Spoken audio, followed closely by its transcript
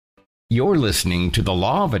You're listening to the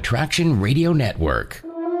Law of Attraction Radio Network.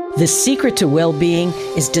 The secret to well-being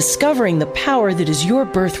is discovering the power that is your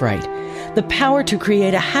birthright, the power to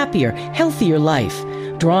create a happier, healthier life,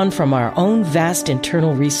 drawn from our own vast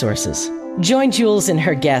internal resources. Join Jules and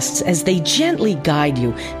her guests as they gently guide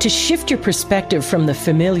you to shift your perspective from the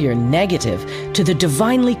familiar negative to the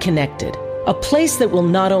divinely connected, a place that will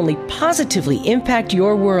not only positively impact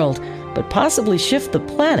your world, but possibly shift the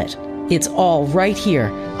planet. It's all right here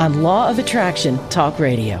on Law of Attraction Talk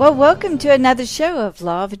Radio. Well, welcome to another show of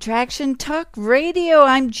Law of Attraction Talk Radio.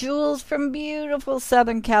 I'm Jules from beautiful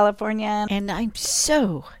Southern California, and I'm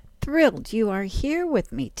so thrilled you are here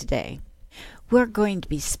with me today. We're going to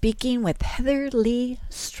be speaking with Heather Lee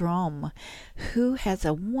Strom, who has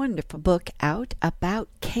a wonderful book out about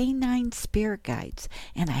canine spirit guides,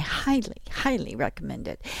 and I highly, highly recommend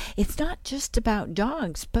it. It's not just about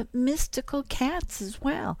dogs, but mystical cats as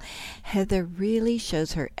well. Heather really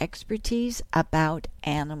shows her expertise about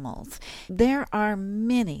animals. There are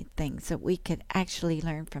many things that we could actually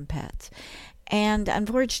learn from pets. And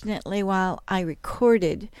unfortunately, while I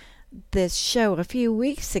recorded this show a few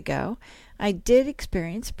weeks ago, I did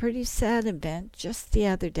experience a pretty sad event just the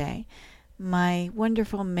other day. My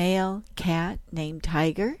wonderful male cat named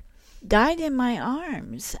Tiger died in my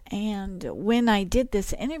arms, and when I did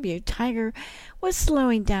this interview, Tiger was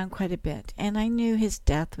slowing down quite a bit, and I knew his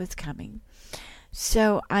death was coming.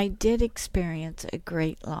 So I did experience a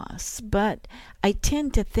great loss, but I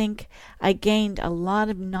tend to think I gained a lot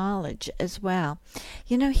of knowledge as well.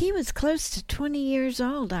 You know, he was close to 20 years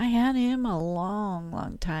old. I had him a long,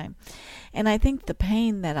 long time. And I think the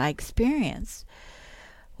pain that I experienced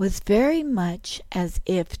was very much as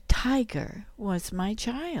if Tiger was my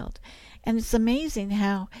child. And it's amazing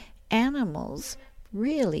how animals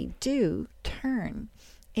really do turn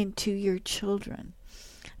into your children.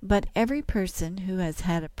 But every person who has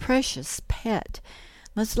had a precious pet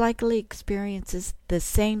most likely experiences the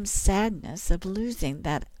same sadness of losing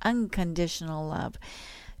that unconditional love.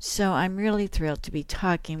 So I'm really thrilled to be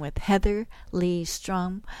talking with Heather Lee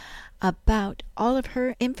Strom about all of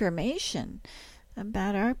her information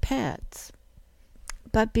about our pets.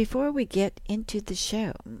 But before we get into the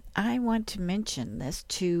show, I want to mention this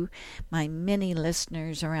to my many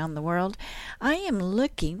listeners around the world. I am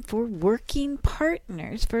looking for working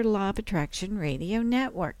partners for Law of Attraction Radio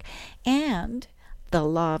Network and the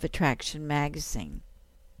Law of Attraction magazine.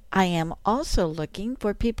 I am also looking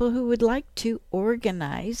for people who would like to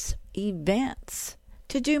organize events,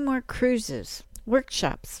 to do more cruises,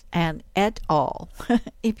 workshops, and et al.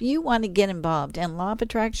 If you want to get involved in Law of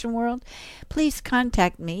Attraction world, please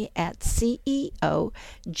contact me at CEO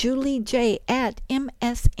JulieJ at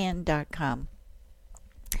MSN.com.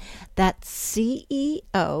 That's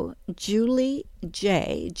CEO Julie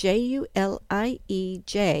J, JULIEJ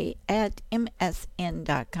at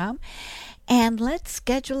MSN.com. And let's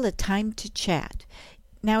schedule a time to chat.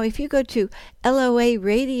 Now, if you go to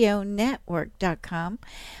LOARadionetwork.com,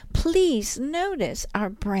 please notice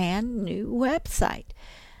our brand new website.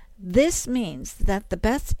 This means that the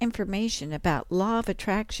best information about Law of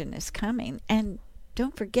Attraction is coming. And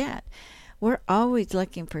don't forget, we're always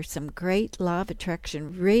looking for some great Law of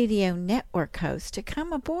Attraction Radio Network hosts to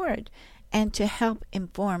come aboard and to help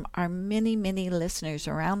inform our many, many listeners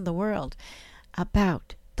around the world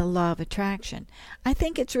about the Law of Attraction. I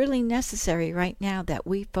think it's really necessary right now that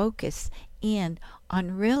we focus in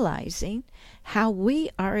on realizing how we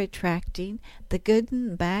are attracting the good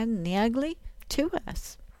and the bad and the ugly to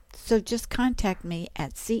us. So just contact me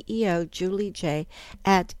at CEO JulieJ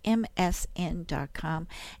at MSN.com,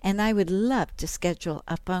 and I would love to schedule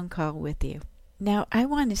a phone call with you. Now, I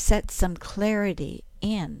want to set some clarity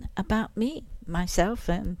in about me, myself,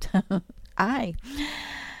 and I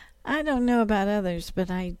don't know about others,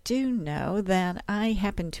 but I do know that I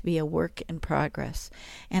happen to be a work in progress,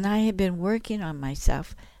 and I have been working on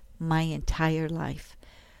myself my entire life.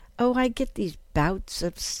 Oh, I get these bouts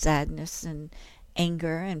of sadness and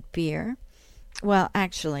anger and fear. Well,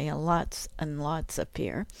 actually, lots and lots of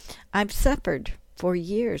fear. I've suffered for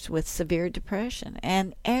years with severe depression,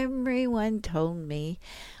 and everyone told me,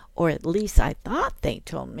 or at least I thought they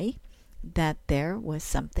told me, that there was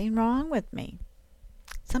something wrong with me.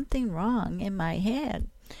 Something wrong in my head.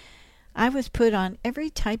 I was put on every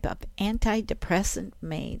type of antidepressant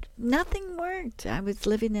made. Nothing worked. I was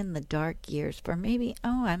living in the dark years for maybe,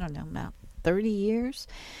 about 30 years.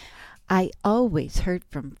 I always heard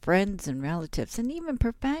from friends and relatives and even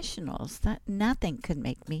professionals that nothing could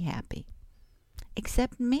make me happy.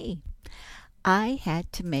 Except me. I had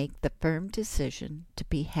to make the firm decision to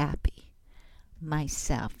be happy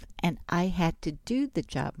myself, and I had to do the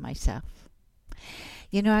job myself.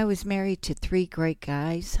 You know, I was married to 3 great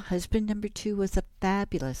guys. Husband number 2 was a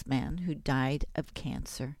fabulous man who died of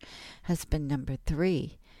cancer. Husband number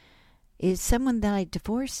 3 is someone that I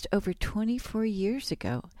divorced over 24 years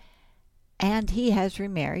ago. And he has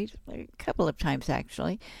remarried a couple of times,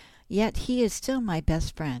 actually. Yet he is still my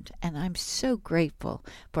best friend, and I'm so grateful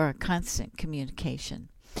for our constant communication.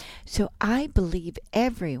 So I believe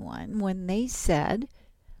everyone when they said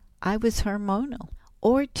I was hormonal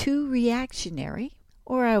or too reactionary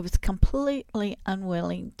or I was completely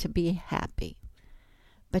unwilling to be happy.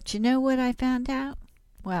 But you know what I found out?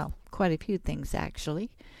 Well, quite a few things,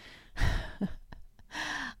 actually.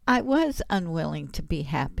 I was unwilling to be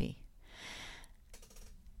happy.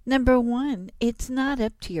 Number 1, it's not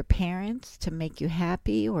up to your parents to make you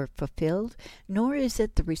happy or fulfilled, nor is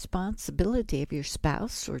it the responsibility of your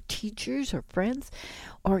spouse or teachers or friends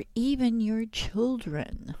or even your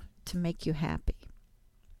children to make you happy.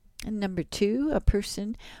 And number 2, a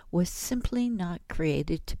person was simply not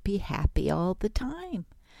created to be happy all the time.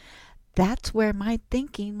 That's where my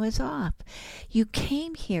thinking was off. You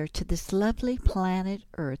came here to this lovely planet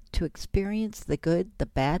Earth to experience the good, the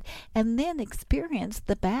bad, and then experience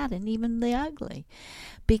the bad and even the ugly,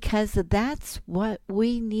 because that's what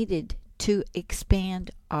we needed to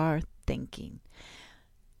expand our thinking.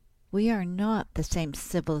 We are not the same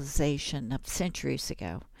civilization of centuries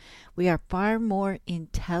ago. We are far more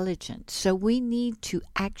intelligent, so we need to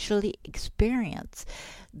actually experience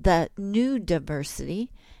the new diversity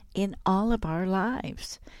in all of our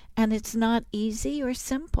lives. And it's not easy or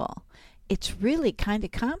simple. It's really kind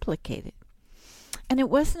of complicated. And it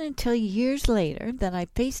wasn't until years later that I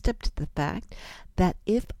faced up to the fact that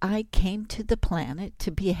if I came to the planet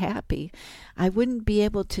to be happy, I wouldn't be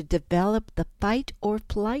able to develop the fight or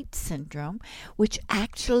flight syndrome, which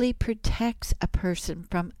actually protects a person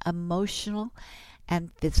from emotional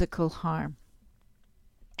and physical harm.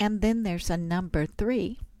 And then there's a number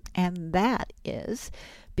 3, and that is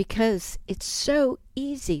because it's so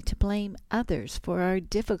easy to blame others for our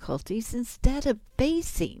difficulties instead of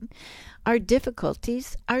facing our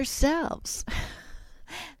difficulties ourselves.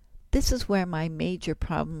 This is where my major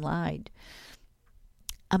problem lied.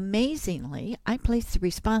 Amazingly, I placed the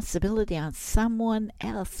responsibility on someone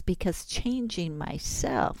else because changing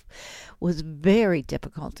myself was very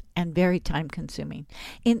difficult and very time-consuming.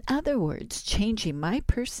 In other words, changing my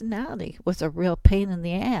personality was a real pain in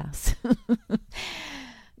the ass.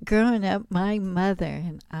 Growing up, my mother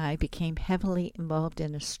and I became heavily involved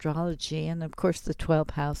in astrology and, of course, the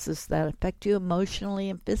 12 houses that affect you emotionally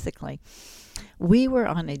and physically. We were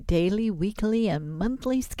on a daily, weekly, and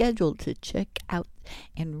monthly schedule to check out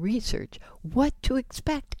and research what to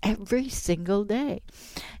expect every single day.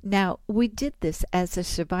 Now, we did this as a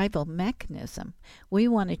survival mechanism. We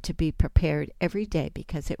wanted to be prepared every day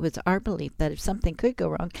because it was our belief that if something could go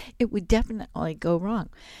wrong, it would definitely go wrong.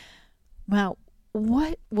 Well,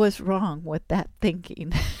 what was wrong with that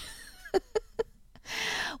thinking?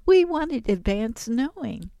 We wanted advanced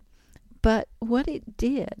knowing. But what it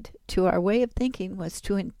did to our way of thinking was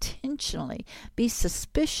to intentionally be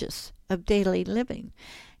suspicious of daily living.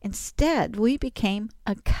 Instead, we became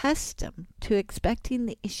accustomed to expecting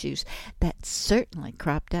the issues that certainly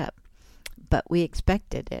cropped up. But we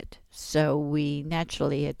expected it, so we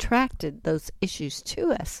naturally attracted those issues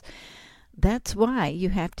to us. That's why you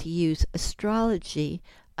have to use astrology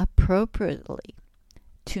appropriately,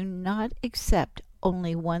 to not accept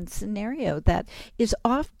only one scenario that is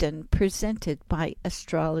often presented by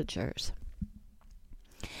astrologers.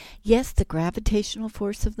 Yes, the gravitational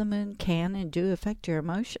force of the moon can and do affect your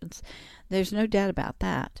emotions. There's no doubt about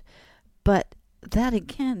that. But that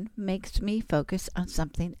again makes me focus on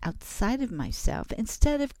something outside of myself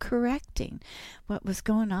instead of correcting what was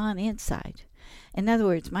going on inside. In other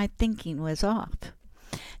words, my thinking was off.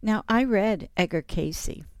 Now, I read Edgar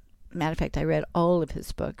Cayce. Matter of fact, I read all of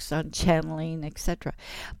his books on channeling, etc.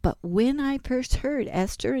 But when I first heard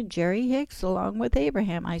Esther and Jerry Hicks along with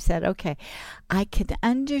Abraham, I said, okay, I can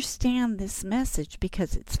understand this message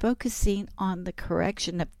because it's focusing on the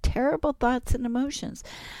correction of terrible thoughts and emotions,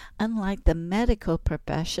 unlike the medical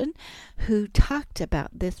profession who talked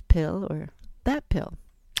about this pill or that pill.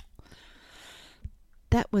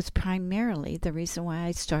 That was primarily the reason why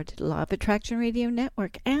I started Law of Attraction Radio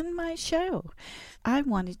Network and my show. I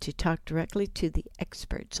wanted to talk directly to the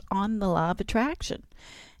experts on the Law of Attraction.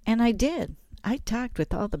 And I did. I talked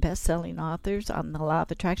with all the best-selling authors on the Law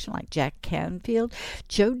of Attraction like Jack Canfield,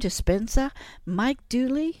 Joe Dispenza, Mike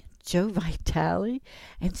Dooley, Joe Vitale,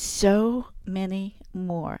 and so many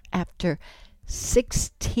more. After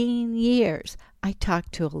 16 years, I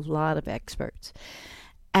talked to a lot of experts.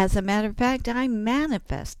 As a matter of fact, I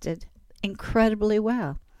manifested incredibly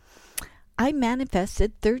well. I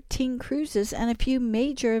manifested 13 cruises and a few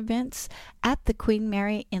major events at the Queen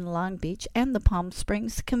Mary in Long Beach and the Palm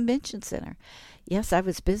Springs Convention Center. Yes, I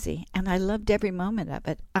was busy, and I loved every moment of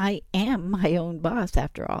it. I am my own boss,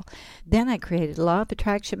 after all. Then I created Law of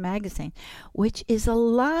Attraction magazine, which is a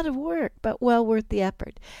lot of work, but well worth the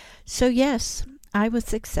effort. So yes, I was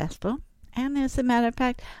successful, and as a matter of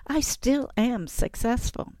fact, I still am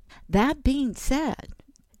successful. That being said,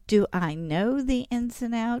 do I know the ins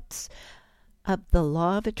and outs of the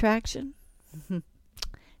Law of Attraction?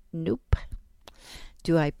 Nope.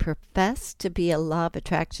 Do I profess to be a Law of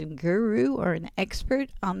Attraction guru or an expert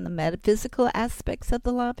on the metaphysical aspects of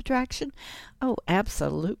the Law of Attraction? Oh,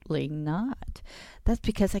 absolutely not. That's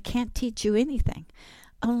because I can't teach you anything.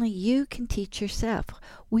 Only you can teach yourself.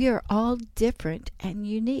 We are all different and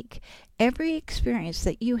unique. Every experience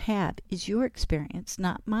that you have is your experience,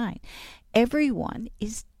 not mine. Everyone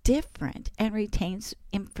is different and retains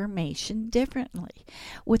information differently.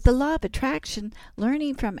 With the Law of Attraction,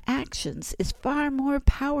 learning from actions is far more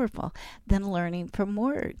powerful than learning from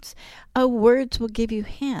words. Words will give you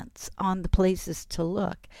hints on the places to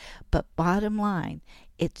look, but bottom line,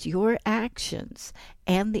 it's your actions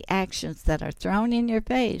and the actions that are thrown in your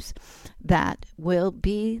face that will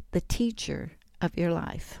be the teacher of your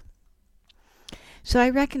life. So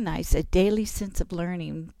I recognize a daily sense of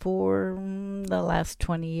learning for the last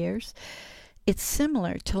 20 years. It's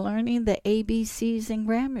similar to learning the ABCs in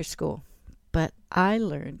grammar school, but I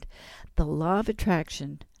learned the Law of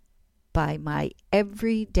Attraction by my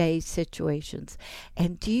everyday situations.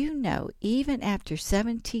 And do you know, even after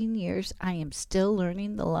 17 years, I am still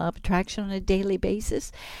learning the Law of Attraction on a daily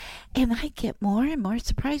basis, and I get more and more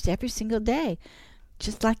surprised every single day,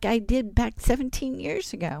 just like I did back 17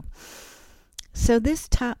 years ago. So this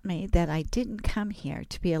taught me that I didn't come here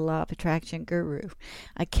to be a Law of Attraction guru.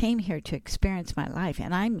 I came here to experience my life,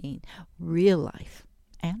 and I mean real life.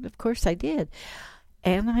 And of course I did.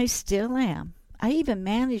 And I still am. I even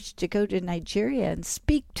managed to go to Nigeria and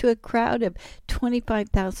speak to a crowd of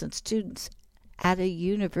 25,000 students at a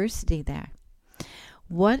university there.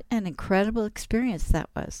 What an incredible experience that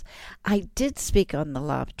was. I did speak on the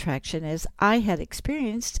Law of Attraction as I had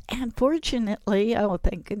experienced, and fortunately, oh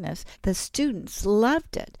thank goodness, the students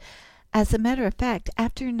loved it. As a matter of fact,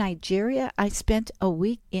 after Nigeria, I spent a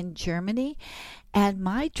week in Germany, and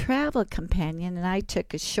my travel companion and I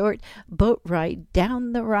took a short boat ride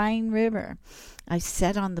down the Rhine River. I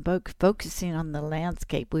sat on the boat focusing on the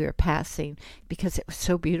landscape we were passing because it was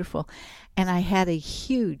so beautiful, and I had a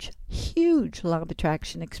huge, huge Law of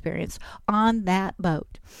Attraction experience on that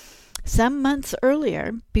boat. Some months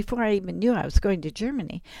earlier, before I even knew I was going to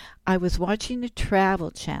Germany, I was watching a travel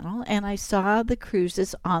channel and I saw the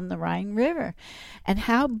cruises on the Rhine River and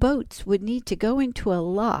how boats would need to go into a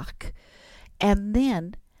lock and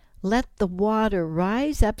then let the water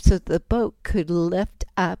rise up so the boat could lift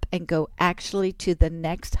up and go actually to the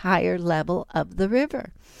next higher level of the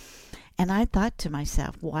river. And I thought to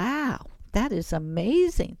myself, wow, that is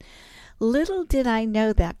amazing. Little did I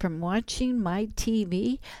know that from watching my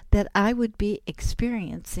TV that I would be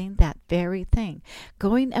experiencing that very thing,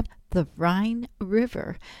 going up the Rhine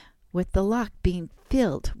River with the lock being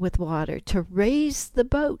filled with water to raise the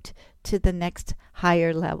boat to the next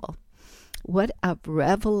higher level. What a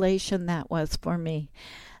revelation that was for me.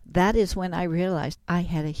 That is when I realized I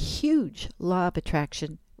had a huge Law of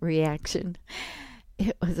Attraction reaction.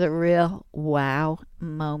 It was a real wow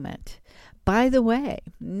moment. By the way,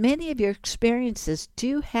 many of your experiences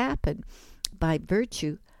do happen by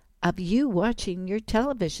virtue of you watching your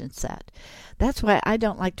television set. That's why I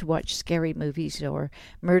don't like to watch scary movies or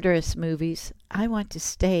murderous movies. I want to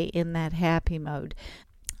stay in that happy mode.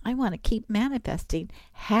 I want to keep manifesting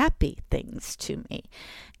happy things to me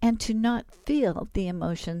and to not feel the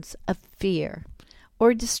emotions of fear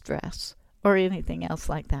or distress or anything else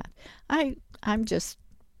like that. I just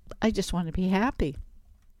want to be happy.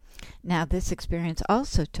 Now, this experience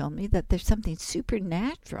also told me that there's something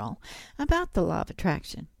supernatural about the Law of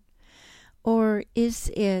Attraction. Or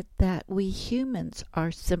is it that we humans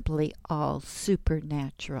are simply all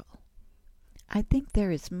supernatural? I think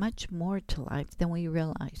there is much more to life than we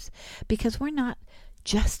realize, because we're not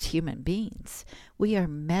just human beings. We are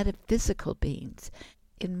metaphysical beings.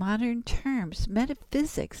 In modern terms,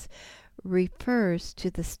 metaphysics refers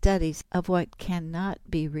to the studies of what cannot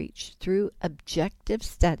be reached through objective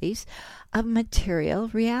studies of material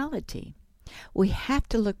reality. We have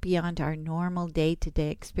to look beyond our normal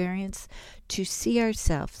day-to-day experience to see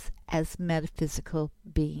ourselves as metaphysical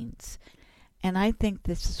beings. And I think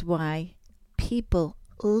this is why people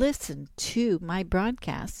listen to my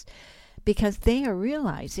broadcasts, because they are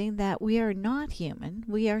realizing that we are not human.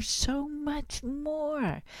 We are so much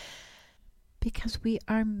more, because we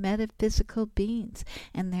are metaphysical beings,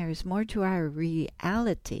 and there is more to our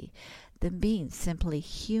reality than being simply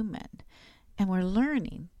human. And we're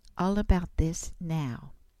learning all about this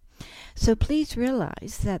now. So please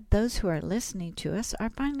realize that those who are listening to us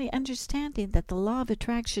are finally understanding that the law of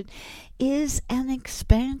attraction is an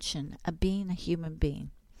expansion of being a human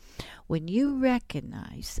being. When you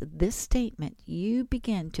recognize this statement, you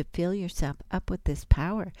begin to fill yourself up with this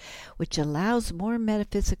power, which allows more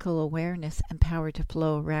metaphysical awareness and power to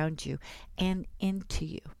flow around you and into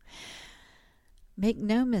you. Make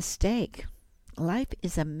no mistake, life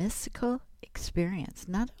is a mystical experience,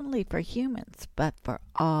 not only for humans, but for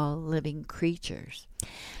all living creatures.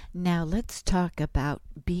 Now let's talk about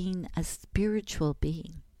being a spiritual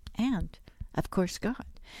being and, of course, God.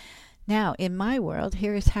 Now, in my world,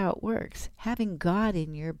 here is how it works. Having God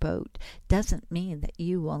in your boat doesn't mean that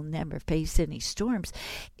you will never face any storms.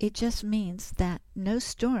 It just means that no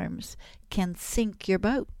storms can sink your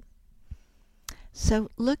boat. So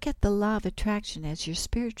look at the law of attraction as your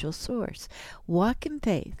spiritual source. Walk in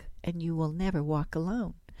faith, and you will never walk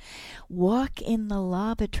alone. Walk in the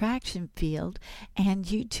law of attraction field, and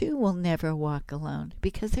you too will never walk alone,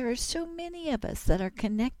 because there are so many of us that are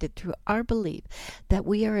connected through our belief that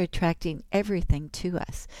we are attracting everything to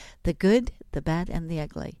us, the good, the bad, and the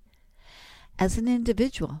ugly. As an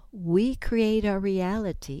individual, we create our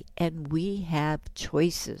reality, and we have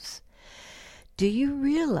choices. Do you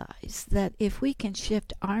realize that if we can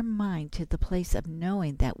shift our mind to the place of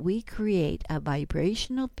knowing that we create a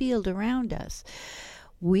vibrational field around us,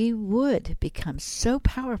 we would become so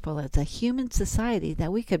powerful as a human society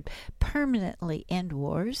that we could permanently end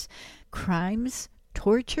wars, crimes,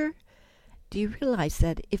 torture? Do you realize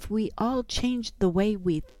that if we all changed the way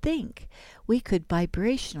we think, we could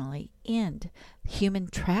vibrationally end human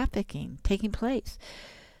trafficking taking place?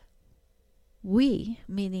 We,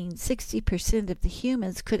 meaning 60% of the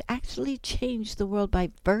humans, could actually change the world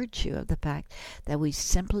by virtue of the fact that we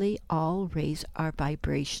simply all raise our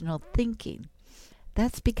vibrational thinking.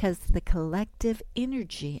 That's because the collective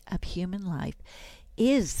energy of human life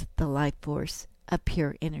is the life force of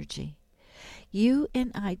pure energy. You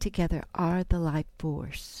and I together are the life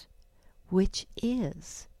force, which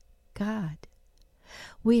is God.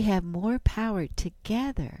 We have more power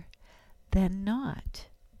together than not.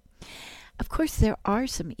 Of course, there are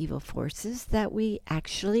some evil forces that we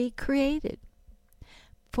actually created.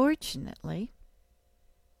 Fortunately,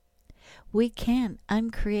 we can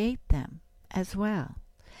uncreate them as well.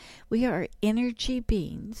 We are energy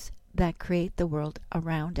beings that create the world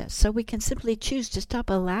around us, so we can simply choose to stop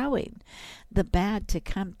allowing the bad to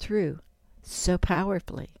come through so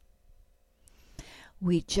powerfully.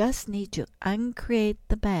 We just need to uncreate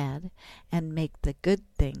the bad and make the good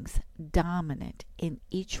things dominant in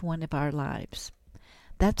each one of our lives.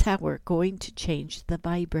 That's how we're going to change the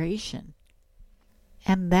vibration.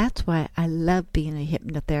 And that's why I love being a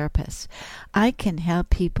hypnotherapist. I can help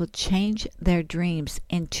people change their dreams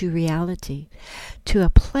into reality, to a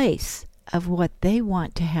place of what they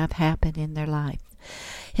want to have happen in their life.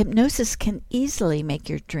 Hypnosis can easily make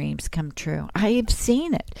your dreams come true. I have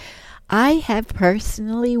seen it. I have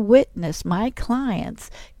personally witnessed my clients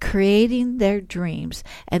creating their dreams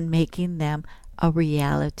and making them a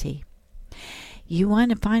reality. You want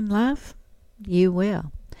to find love? You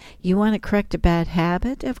will. You want to correct a bad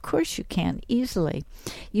habit? Of course you can, easily.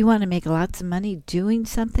 You want to make lots of money doing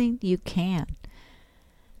something? You can.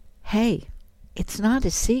 Hey, it's not a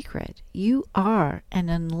secret. You are an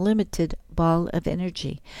unlimited ball of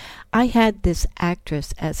energy. I had this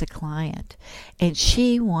actress as a client, and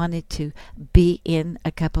she wanted to be in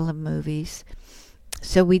a couple of movies.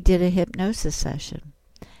 So we did a hypnosis session.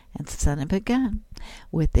 And son of a gun,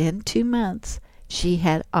 within 2 months, she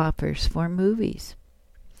had offers for movies.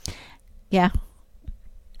 Yeah,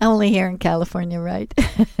 only here in California, right?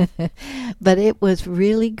 But it was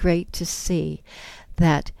really great to see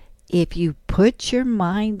that if you put your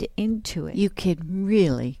mind into it, you can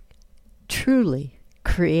really, truly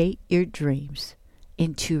create your dreams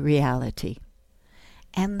into reality.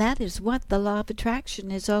 And that is what the law of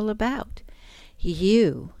attraction is all about.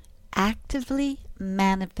 You actively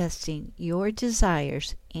manifesting your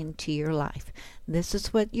desires into your life. This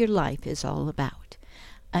is what your life is all about.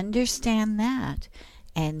 Understand that,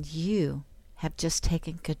 and you have just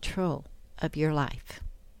taken control of your life.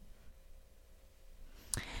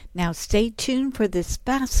 Now stay tuned for this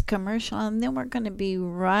fast commercial, and then we're going to be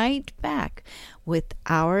right back with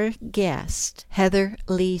our guest, Heather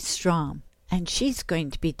Lee Strom, and she's going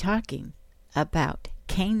to be talking about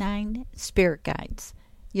canine spirit guides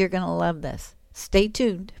You're going to love this. Stay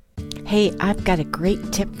tuned. Hey, I've got a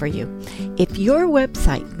great tip for you. If your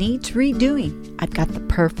website needs redoing, I've got the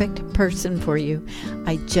perfect person for you.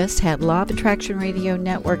 I just had Law of Attraction Radio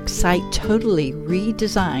Network site totally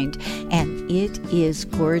redesigned, and it is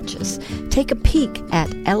gorgeous. Take a peek at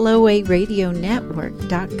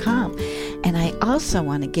loaradionetwork.com. And I also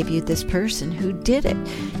want to give you this person who did it.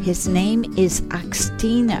 His name is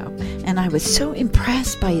Oxtino, and I was so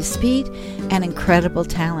impressed by his speed and incredible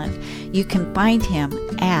talent. You can find him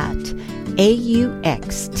at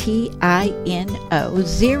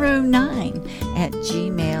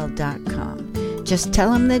auxtino09@gmail.com. Just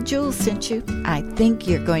tell him that Jules sent you. I think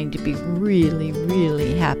you're going to be really,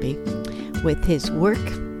 really happy with his work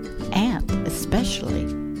and especially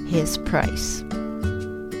his price.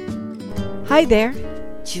 Hi there,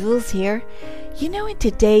 Jules here. You know, in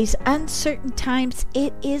today's uncertain times,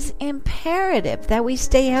 it is imperative that we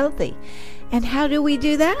stay healthy. And how do we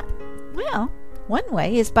do that? Well, one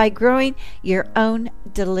way is by growing your own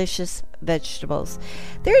delicious vegetables.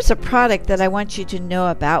 There's a product that I want you to know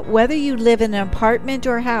about, whether you live in an apartment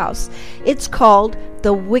or house. It's called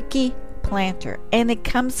the Wiki Planter, and it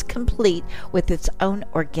comes complete with its own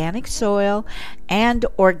organic soil and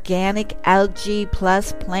organic algae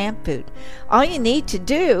plus plant food. All you need to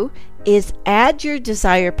do is add your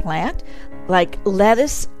desired plant, like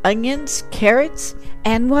lettuce, onions, carrots,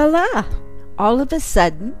 and voila! All of a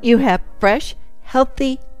sudden, you have fresh,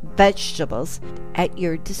 healthy vegetables at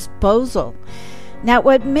your disposal. Now,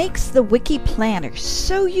 what makes the Wiki Planter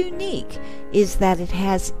so unique is that it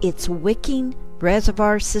has its wicking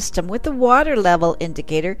reservoir system with a water level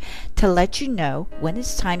indicator to let you know when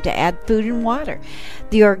it's time to add food and water.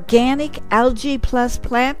 The organic algae plus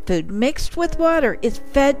plant food mixed with water is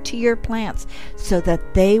fed to your plants so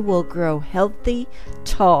that they will grow healthy,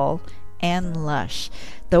 tall, and lush.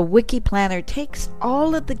 The Wiki Planter takes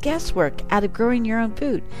all of the guesswork out of growing your own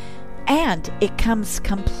food, and it comes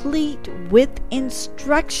complete with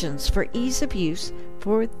instructions for ease of use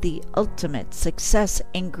for the ultimate success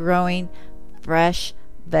in growing fresh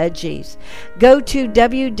veggies. Go to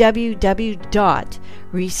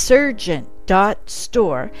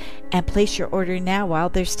www.resurgent.store and place your order now while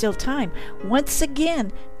there's still time. Once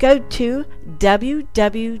again, go to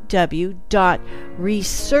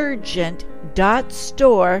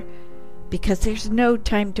www.resurgent.store because there's no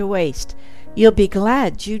time to waste. You'll be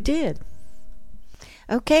glad you did.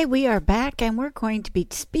 Okay, we are back, and we're going to be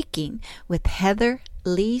speaking with Heather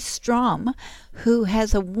Lee Strom, who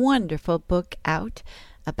has a wonderful book out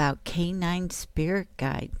about Canine Spirit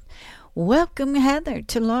Guide. Welcome, Heather,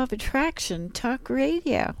 to Law of Attraction Talk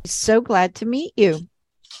Radio. So glad to meet you.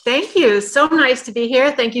 Thank you. So nice to be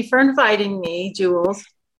here. Thank you for inviting me, Jules.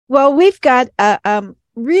 Well, we've got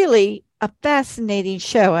really a fascinating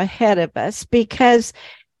show ahead of us because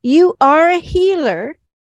you are a healer,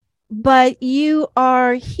 but you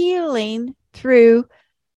are healing through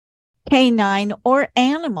canine or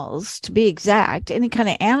animals, to be exact, any kind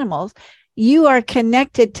of animals. You are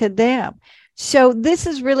connected to them. So this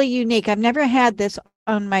is really unique. I've never had this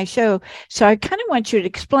on my show. So I kind of want you to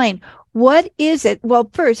explain, what is it? Well,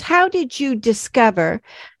 first, how did you discover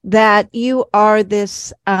that you are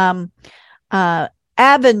this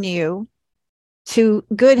avenue to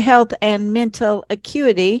good health and mental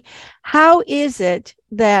acuity? How is it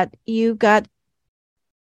that you got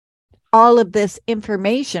all of this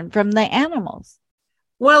information from the animals?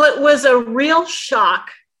 Well, it was a real shock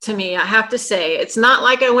to me, I have to say. It's not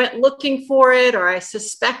like I went looking for it or I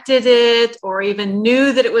suspected it or even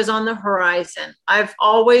knew that it was on the horizon. I've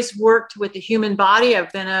always worked with the human body.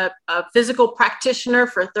 I've been a physical practitioner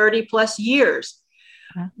for 30 plus years.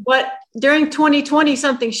 But during 2020,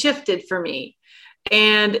 something shifted for me.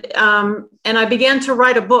 And I began to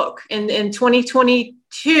write a book. In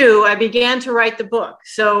 2022, I began to write the book.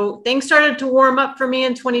 So things started to warm up for me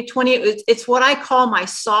in 2020. It's what I call my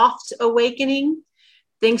soft awakening.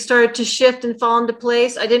 Things started to shift and fall into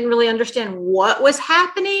place. I didn't really understand what was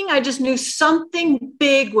happening. I just knew something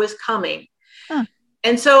big was coming. Huh.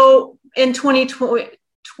 And so in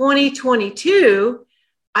 2022,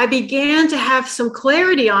 I began to have some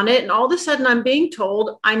clarity on it. And all of a sudden I'm being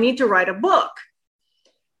told I need to write a book.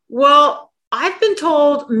 Well, I've been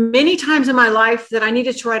told many times in my life that I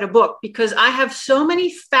needed to write a book because I have so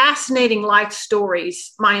many fascinating life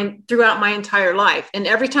stories throughout my entire life. And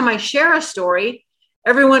every time I share a story,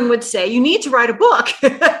 everyone would say, you need to write a book.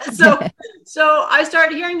 So I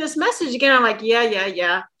started hearing this message again. I'm like,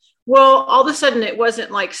 yeah. Well, all of a sudden it wasn't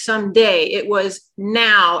like someday, it was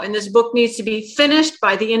now. And this book needs to be finished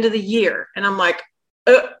by the end of the year. And I'm like,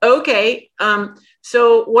 okay.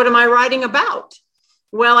 So what am I writing about?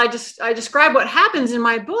 Well, I describe what happens in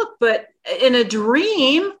my book, but in a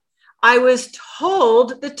dream, I was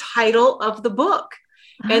told the title of the book,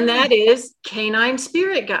 and that is Canine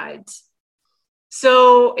Spirit Guides.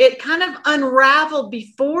 So it kind of unraveled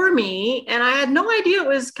before me, and I had no idea it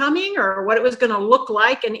was coming or what it was going to look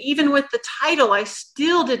like. And even with the title, I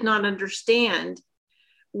still did not understand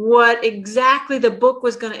what exactly the book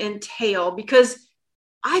was going to entail, because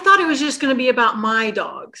I thought it was just going to be about my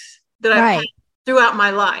dogs that I've had throughout my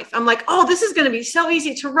life. I'm like, oh, this is going to be so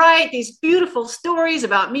easy to write, these beautiful stories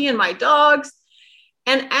about me and my dogs.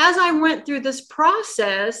 And as I went through this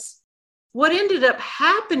process, what ended up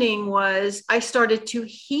happening was I started to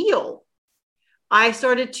heal. I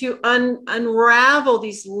started to unravel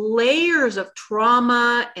these layers of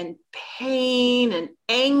trauma and pain and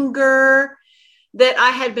anger that I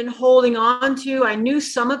had been holding on to. I knew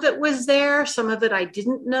some of it was there, some of it I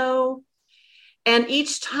didn't know. And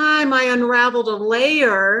each time I unraveled a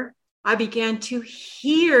layer, I began to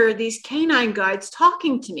hear these canine guides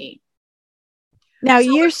talking to me. Now,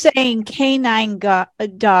 you're saying canine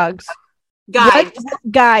dogs.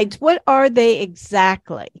 Guides. What are they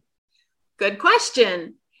exactly? Good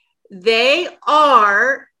question. They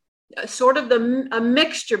are sort of a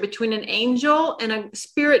mixture between an angel and a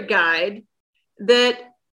spirit guide that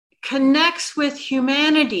connects with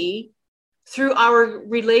humanity through our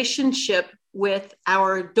relationship with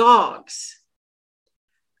our dogs.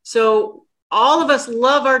 So all of us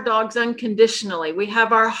love our dogs unconditionally. We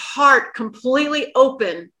have our heart completely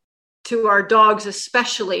open to our dogs,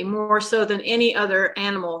 especially more so than any other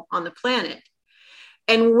animal on the planet.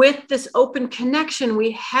 And with this open connection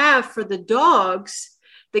we have for the dogs,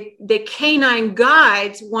 the canine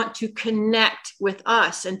guides want to connect with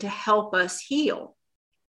us and to help us heal.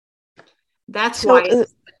 That's why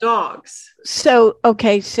it's the dogs. So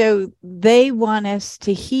they want us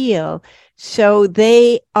to heal. So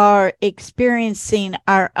they are experiencing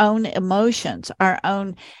our own emotions. Our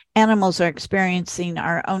own animals are experiencing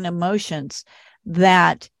our own emotions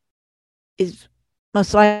that is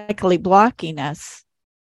most likely blocking us.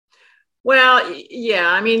 Well, yeah.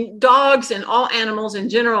 I mean, dogs and all animals in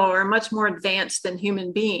general are much more advanced than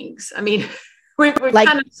human beings. I mean, we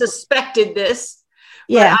kind of suspected this.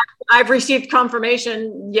 Yeah. I've received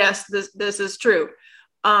confirmation. Yes, this is true.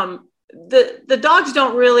 The dogs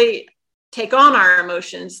don't really take on our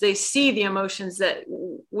emotions. They see the emotions that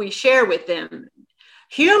we share with them.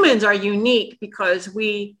 Humans are unique because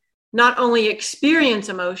we not only experience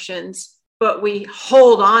emotions, but we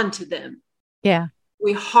hold on to them. Yeah.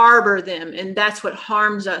 We harbor them, and that's what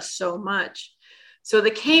harms us so much. So the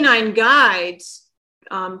canine guides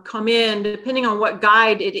come in, depending on what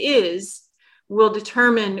guide it is, will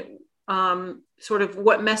determine sort of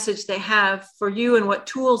what message they have for you and what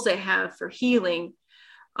tools they have for healing,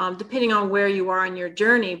 depending on where you are in your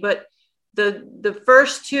journey. But the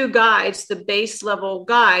first two guides, the base level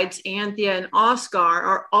guides, Anthea and Oscar,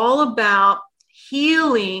 are all about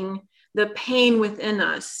healing the pain within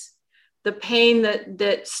us, the pain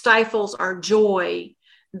that stifles our joy,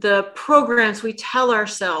 the programs we tell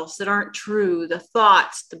ourselves that aren't true, the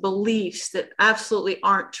thoughts, the beliefs that absolutely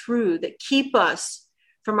aren't true, that keep us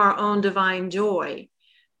from our own divine joy.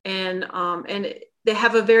 And they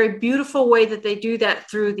have a very beautiful way that they do that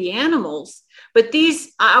through the animals. But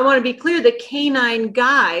I want to be clear, the canine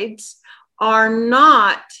guides are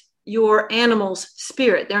not your animal's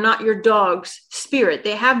spirit. They're not your dog's spirit.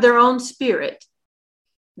 They have their own spirit.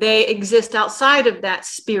 They exist outside of that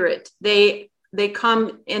spirit. They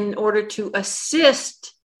come in order to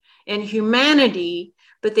assist in humanity,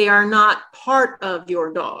 but they are not part of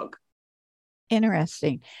your dog.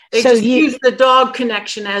 Interesting. They just use the dog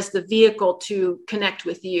connection as the vehicle to connect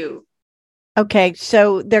with you. Okay,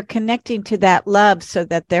 so they're connecting to that love so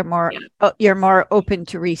that they're more, you're more open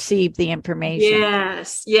to receive the information.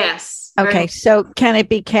 Yes. Okay, so can it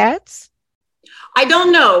be cats? I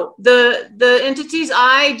don't know. The entities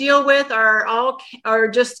I deal with are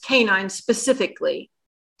just canines specifically.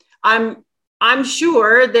 I'm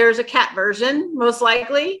sure there's a cat version, most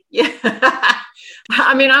likely. Yeah.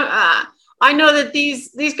 I mean, I know that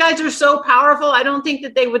these guys are so powerful. I don't think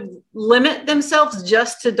that they would limit themselves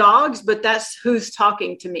just to dogs, but that's who's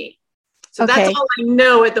talking to me. So that's all I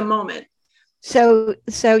know at the moment. So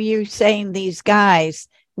you're saying these guys,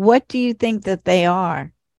 what do you think that they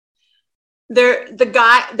are? They're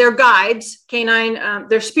guides, canine,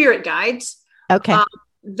 they're spirit guides. Okay.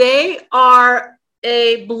 They are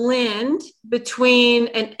a blend between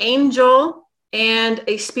an angel and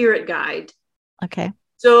a spirit guide. Okay.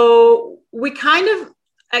 So we kind of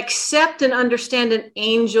accept and understand an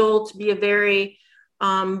angel to be a very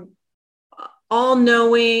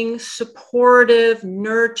all-knowing, supportive,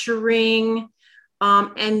 nurturing,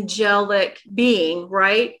 angelic being,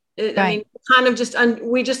 right? Right. I mean, kind of just,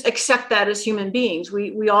 we just accept that as human beings.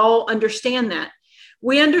 We all understand that.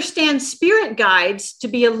 We understand spirit guides to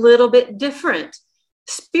be a little bit different.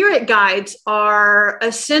 Spirit guides are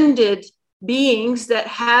ascended beings that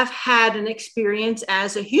have had an experience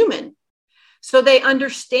as a human. So they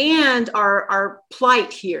understand our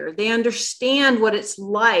plight here. They understand what it's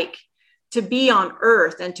like to be on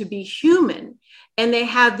earth and to be human. And they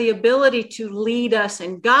have the ability to lead us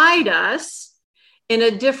and guide us in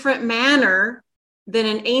a different manner than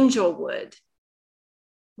an angel would.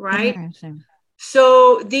 Right?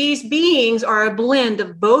 So these beings are a blend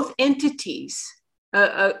of both entities,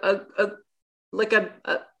 like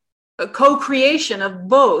a co-creation of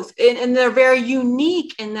both. And they're very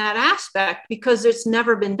unique in that aspect because it's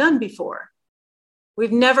never been done before.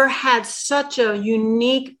 We've never had such a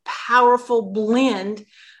unique, powerful blend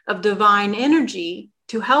of divine energy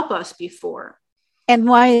to help us before. And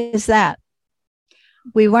why is that?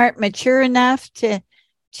 We weren't mature enough to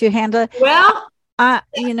handle it? Well,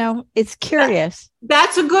 it's curious.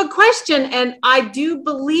 That's a good question. And I do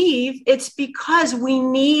believe it's because we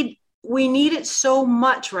need it so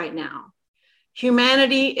much right now.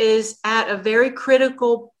 Humanity is at a very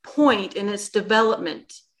critical point in its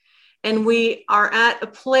development. And we are at a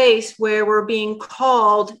place where we're being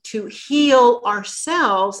called to heal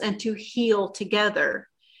ourselves and to heal together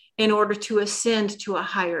in order to ascend to a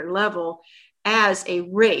higher level as a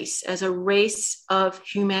race of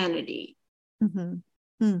humanity. Mm-hmm.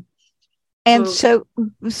 Hmm. And so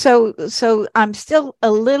I'm still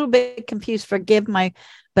a little bit confused. Forgive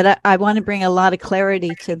but I want to bring a lot of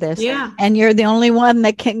clarity to this. Yeah. And you're the only one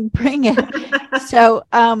that can bring it. So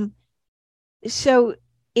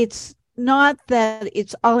it's not that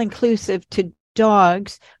it's all inclusive to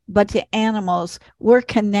dogs, but to animals. We're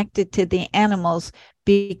connected to the animals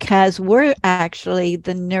because we're actually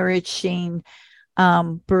the nourishing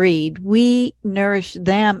breed. We nourish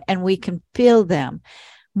them and we can feel them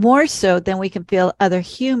more so than we can feel other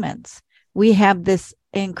humans. We have this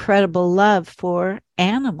incredible love for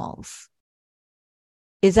animals.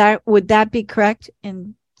 Would that be correct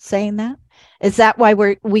in saying that? Is that why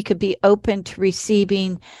we could be open to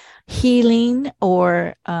receiving healing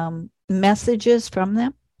or messages from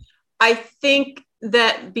them? I think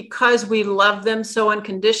that because we love them so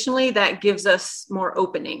unconditionally, that gives us more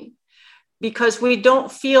opening, because we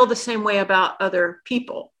don't feel the same way about other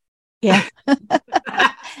people. Yeah.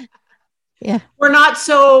 Yeah. We're not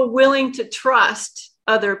so willing to trust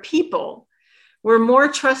other people. We're more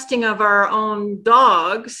trusting of our own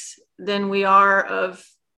dogs than we are of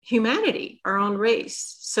humanity, our own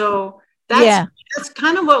race. So that's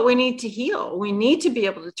kind of what we need to heal. We need to be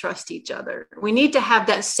able to trust each other. We need to have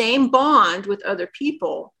that same bond with other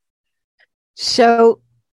people. So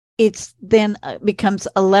it's then becomes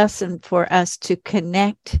a lesson for us to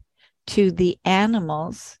connect to the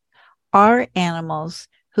animals, our animals,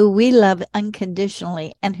 who we love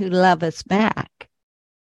unconditionally and who love us back.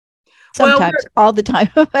 Sometimes, all the time.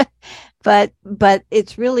 but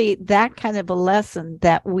it's really that kind of a lesson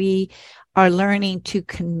that we are learning to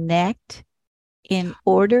connect in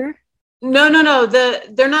order. No.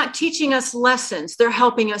 They're not teaching us lessons. They're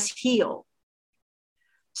helping us heal.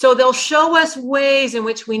 So they'll show us ways in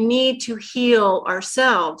which we need to heal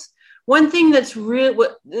ourselves. One thing that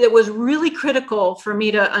was really critical for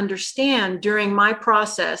me to understand during my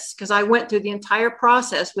process, because I went through the entire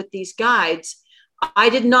process with these guides, I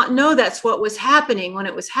did not know that's what was happening when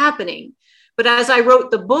it was happening. But as I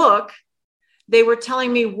wrote the book, they were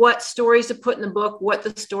telling me what stories to put in the book, what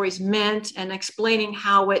the stories meant, and explaining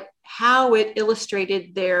how it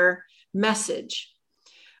illustrated their message.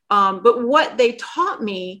 But what they taught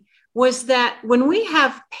me was that when we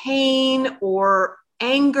have pain or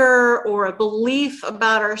anger or a belief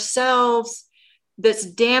about ourselves that's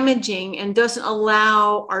damaging and doesn't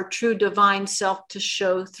allow our true divine self to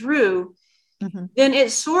show through, mm-hmm. then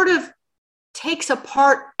it sort of takes a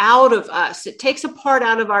part out of us. It takes a part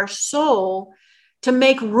out of our soul to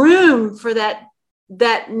make room for that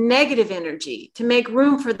negative energy, to make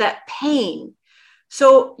room for that pain.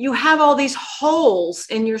 So you have all these holes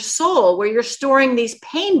in your soul where you're storing these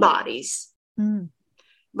pain bodies. Mm.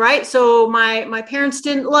 Right? So my parents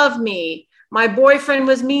didn't love me. My boyfriend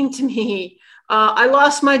was mean to me. I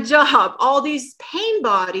lost my job. All these pain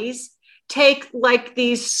bodies take like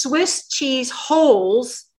these Swiss cheese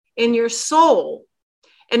holes in your soul.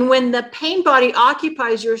 And when the pain body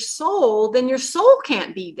occupies your soul, then your soul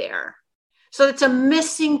can't be there. So it's a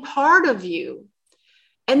missing part of you.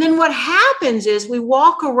 And then what happens is we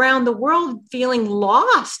walk around the world feeling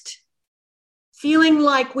lost feeling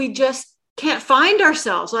like we just can't find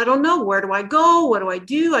ourselves. I don't know, where do I go? What do I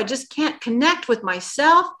do? I just can't connect with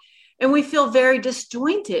myself. And we feel very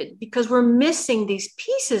disjointed because we're missing these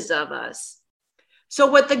pieces of us. So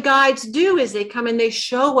what the guides do is they come and they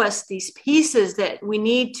show us these pieces that we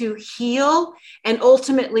need to heal and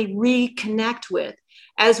ultimately reconnect with.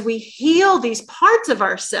 As we heal these parts of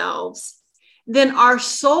ourselves, then our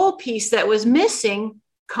soul piece that was missing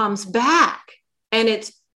comes back. And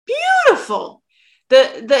it's beautiful.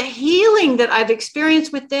 The healing that I've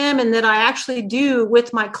experienced with them and that I actually do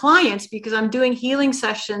with my clients, because I'm doing healing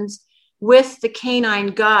sessions with the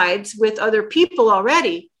canine guides with other people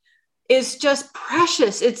already, is just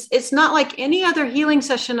precious. It's not like any other healing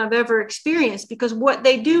session I've ever experienced, because what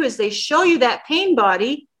they do is they show you that pain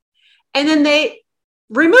body and then they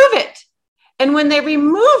remove it. And when they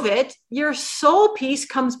remove it, your soul piece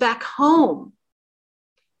comes back home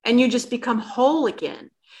and you just become whole again.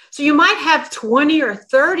 So you might have 20 or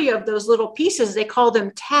 30 of those little pieces. They call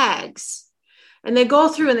them tags. And they go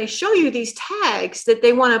through and they show you these tags that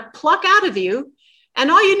they want to pluck out of you.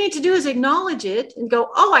 And all you need to do is acknowledge it and go,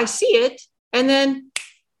 oh, I see it. And then,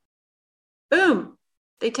 boom,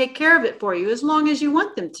 they take care of it for you as long as you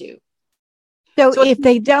want them to. So if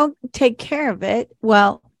they don't take care of it,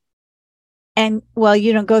 you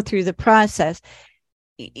don't go through the process,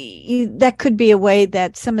 that could be a way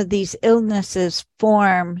that some of these illnesses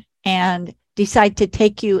form and decide to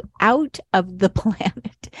take you out of the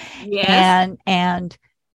planet. Yes. And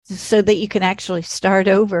so that you can actually start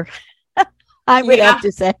over. I would have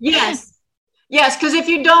to say. Yes. Because if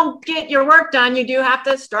you don't get your work done, you do have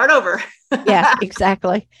to start over. Yeah,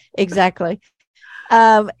 exactly.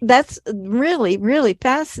 That's really, really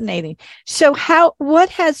fascinating. So what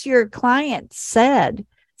has your client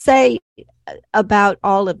say about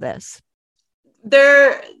all of this?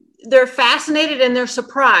 They're fascinated and they're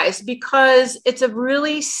surprised because it's a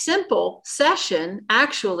really simple session,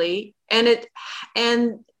 actually.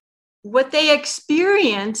 And what they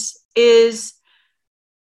experience is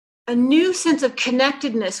a new sense of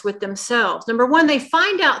connectedness with themselves. Number one, they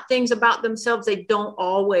find out things about themselves they don't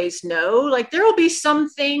always know. Like there will be some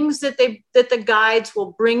things that the guides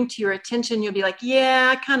will bring to your attention. You'll be like,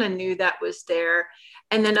 yeah, I kind of knew that was there.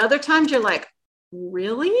 And then other times you're like,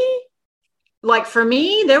 really? Like for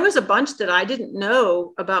me, there was a bunch that I didn't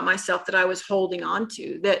know about myself that I was holding on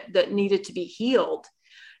to that needed to be healed.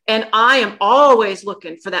 And I am always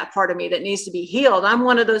looking for that part of me that needs to be healed. I'm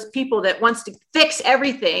one of those people that wants to fix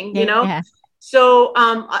everything, you know? Yeah. So,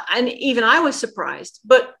 and even I was surprised,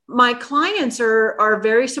 but my clients are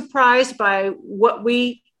very surprised by what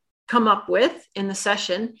we come up with in the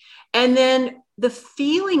session. And then the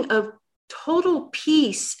feeling of total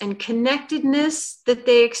peace and connectedness that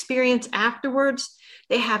they experience afterwards.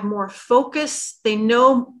 They have more focus. They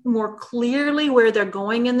know more clearly where they're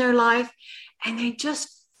going in their life. And they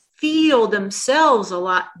just feel themselves a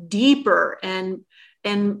lot deeper and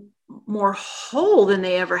more whole than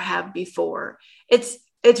they ever have before. It's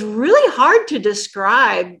really hard to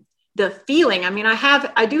describe the feeling. I mean,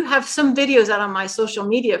 I do have some videos out on my social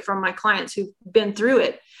media from my clients who've been through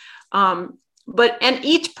it. And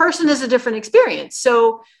each person is a different experience.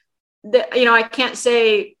 So I can't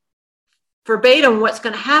say verbatim what's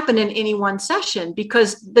going to happen in any one session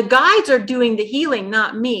because the guides are doing the healing,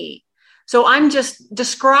 not me. So I'm just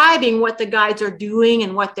describing what the guides are doing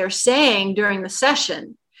and what they're saying during the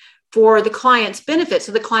session for the client's benefit.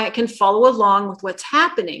 So the client can follow along with what's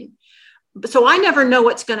happening. So I never know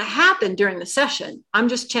what's going to happen during the session. I'm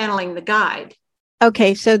just channeling the guide.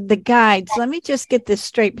 Okay. So the guides, let me just get this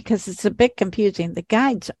straight because it's a bit confusing. The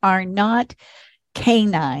guides are not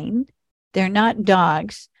canine. They're not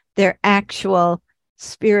dogs. They're actual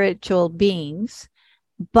spiritual beings,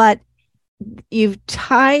 but you've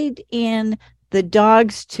tied in the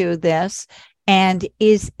dogs to this. And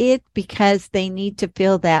is it because they need to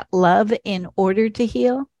feel that love in order to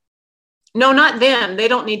heal? No, not them. They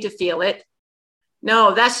don't need to feel it.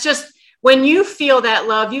 No, that's just when you feel that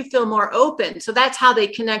love, you feel more open. So that's how they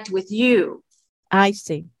connect with you. I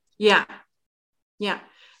see. Yeah.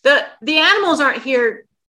 The animals aren't here.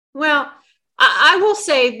 Well, I will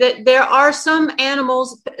say that there are some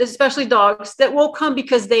animals, especially dogs, that will come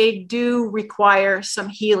because they do require some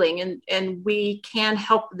healing and we can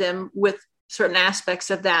help them with certain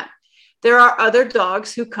aspects of that. There are other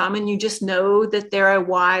dogs who come and you just know that they're a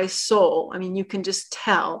wise soul. I mean, you can just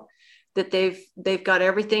tell that they've got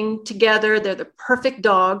everything together. They're the perfect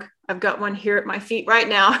dog. I've got one here at my feet right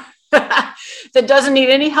now that doesn't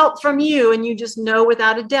need any help from you. And you just know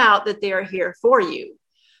without a doubt that they are here for you.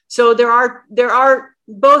 So there are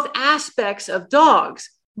both aspects of dogs,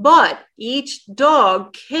 But each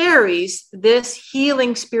dog carries this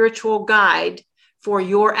healing spiritual guide for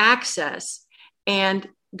your access. And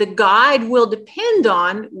the guide will depend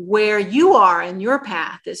on where you are in your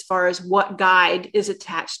path as far as what guide is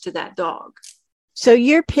attached to that dog. So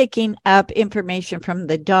you're picking up information from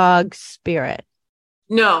the dog spirit.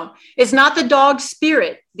 No, it's not the dog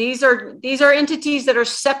spirit. These are entities that are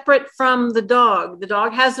separate from the dog. The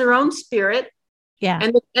dog has their own spirit. Yeah.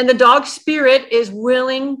 And the dog spirit is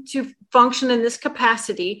willing to function in this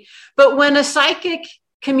capacity. But when a psychic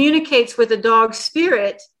communicates with a dog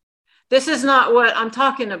spirit, this is not what I'm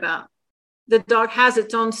talking about. The dog has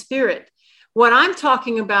its own spirit. What I'm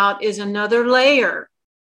talking about is another layer,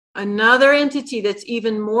 another entity that's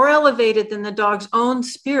even more elevated than the dog's own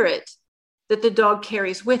spirit that the dog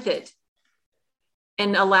carries with it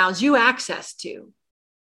and allows you access to.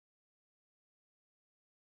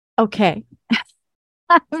 Okay.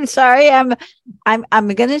 I'm sorry. I'm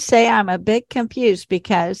going to say I'm a bit confused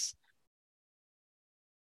because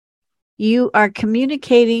you are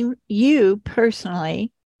communicating, you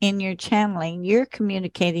personally in your channeling, you're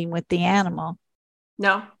communicating with the animal.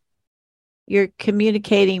 No. You're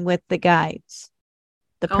communicating with the guides.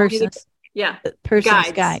 The person's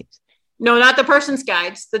guides. No, not the person's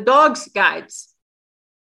guides, the dog's guides.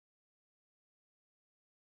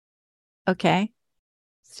 Okay.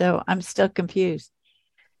 So I'm still confused.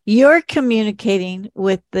 You're communicating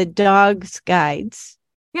with the dog's guides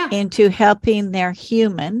into helping their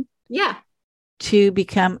human to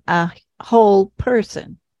become a whole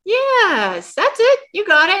person. Yes, that's it. You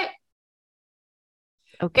got it.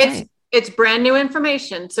 Okay. It's brand new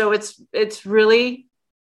information. So it's really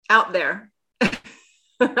out there.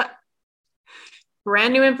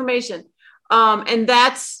 Brand new information. And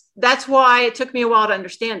that's why it took me a while to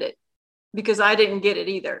understand it, because I didn't get it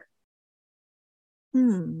either.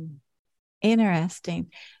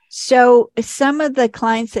 Interesting. So some of the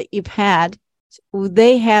clients that you've had,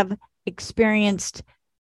 they have experienced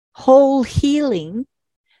whole healing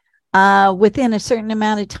within a certain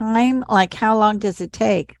amount of time. Like, how long does it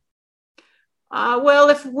take? Well,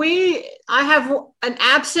 I have an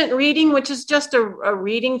absent reading, which is just a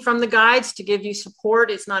reading from the guides to give you support.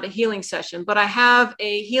 It's not a healing session, but I have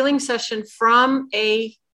a healing session from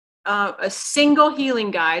a single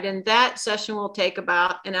healing guide, and that session will take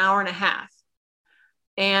about an hour and a half.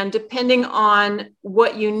 And depending on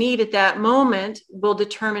what you need at that moment will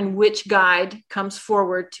determine which guide comes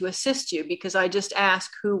forward to assist you, because I just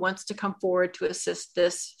ask who wants to come forward to assist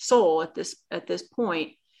this soul at this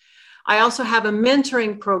point. I also have a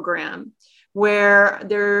mentoring program where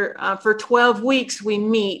for 12 weeks we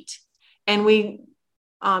meet and we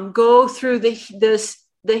go through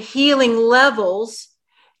the healing levels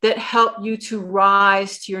that help you to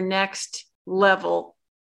rise to your next level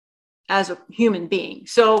as a human being.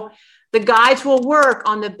 So the guides will work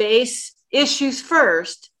on the base issues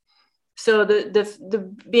first. So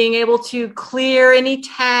the being able to clear any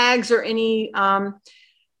tags or any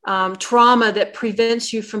trauma that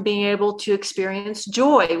prevents you from being able to experience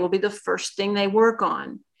joy will be the first thing they work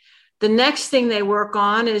on. The next thing they work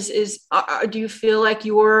on is do you feel like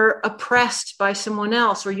you're oppressed by someone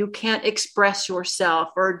else, or you can't express yourself,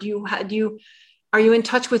 or are you in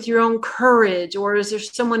touch with your own courage, or is there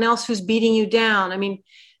someone else who's beating you down? I mean,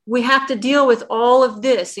 we have to deal with all of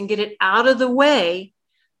this and get it out of the way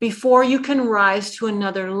before you can rise to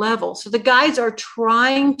another level. So the guides are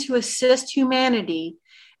trying to assist humanity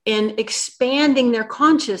in expanding their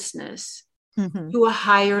consciousness to a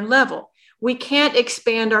higher level. We can't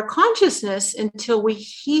expand our consciousness until we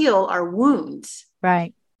heal our wounds.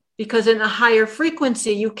 Right. Because in a higher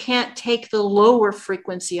frequency, you can't take the lower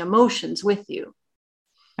frequency emotions with you.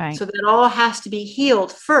 Right. So that all has to be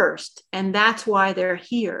healed first. And that's why they're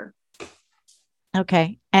here.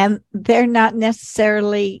 Okay. And they're not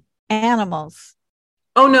necessarily animals.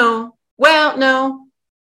 Oh, no. Well, no.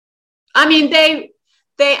 I mean, they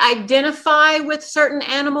identify with certain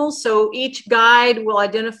animals. So each guide will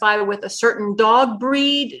identify with a certain dog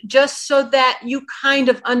breed, just so that you kind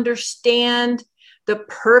of understand the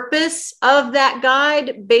purpose of that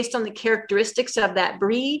guide based on the characteristics of that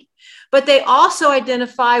breed. But they also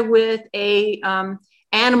identify with a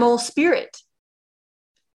animal spirit.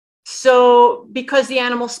 So because the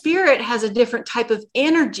animal spirit has a different type of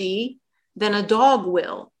energy than a dog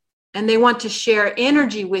will. And they want to share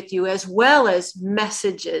energy with you as well as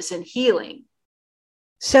messages and healing.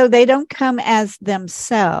 So they don't come as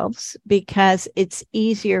themselves because it's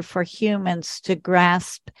easier for humans to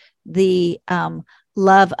grasp the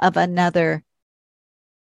love of another,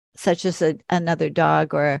 such as another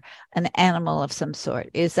dog or an animal of some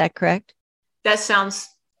sort. Is that correct? That sounds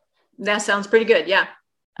pretty good. Yeah.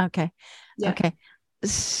 Okay. Yeah. Okay.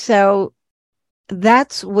 So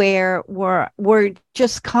that's where we're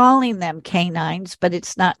just calling them canines, but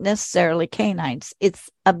it's not necessarily canines. It's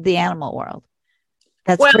of the animal world.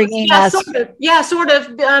 That's Well, bringing yeah, us. sort of. Yeah, sort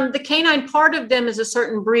of. The canine part of them is a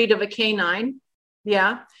certain breed of a canine.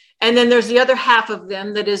 Yeah. And then there's the other half of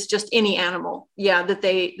them that is just any animal. Yeah, that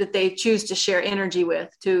they choose to share energy with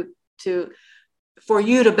to for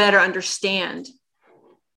you to better understand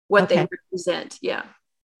what they represent. Yeah.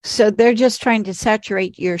 So they're just trying to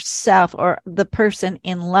saturate yourself or the person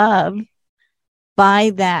in love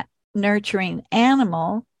by that nurturing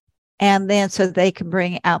animal. And then so they can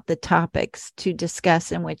bring out the topics to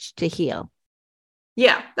discuss in which to heal.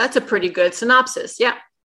 Yeah, that's a pretty good synopsis. Yeah.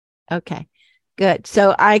 Okay, good.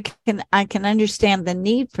 So I can understand the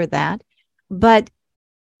need for that, but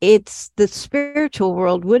it's the spiritual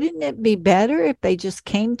world. Wouldn't it be better if they just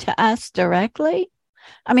came to us directly?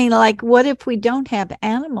 I mean, like, what if we don't have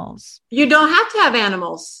animals? You don't have to have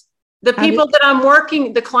animals. The people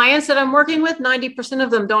the clients that I'm working with, 90% of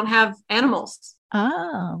them don't have animals.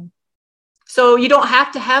 Oh. So you don't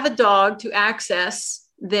have to have a dog to access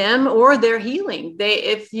them or their healing.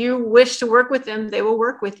 If you wish to work with them, they will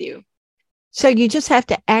work with you. So you just have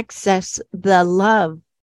to access the love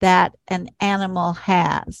that an animal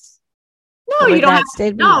has. No, you don't have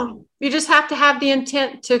to. No, you just have to have the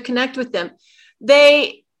intent to connect with them.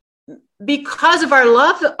 Because of our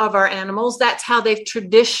love of our animals, that's how they've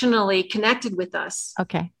traditionally connected with us.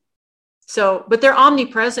 Okay. So, but they're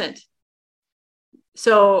omnipresent.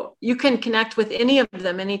 So you can connect with any of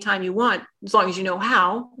them anytime you want, as long as you know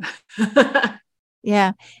how.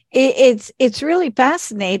 Yeah, it's really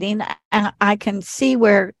fascinating. And I can see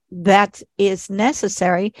where that is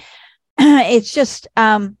necessary. It's just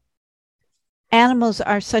animals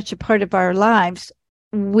are such a part of our lives.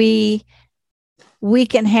 We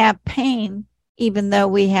can have pain even though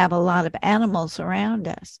we have a lot of animals around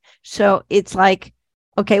us. So it's like,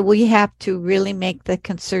 okay, we have to really make the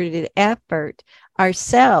concerted effort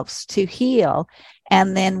ourselves to heal.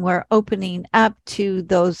 And then we're opening up to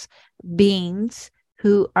those beings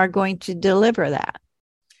who are going to deliver that.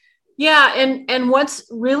 Yeah. And what's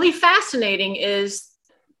really fascinating is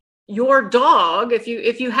your dog, if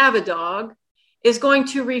you have a dog, is going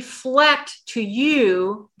to reflect to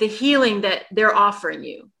you the healing that they're offering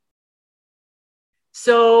you.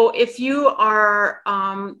 So if you are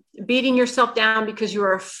beating yourself down because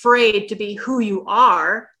you're afraid to be who you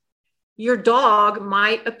are, your dog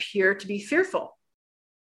might appear to be fearful.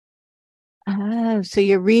 Oh, so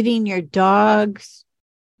you're reading your dog's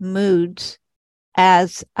moods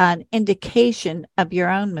as an indication of your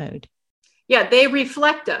own mood. Yeah, they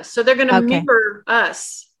reflect us. So they're going to mirror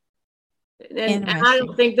us. And I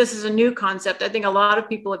don't think this is a new concept. I think a lot of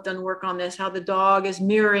people have done work on this, how the dog is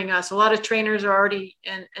mirroring us. A lot of trainers are already,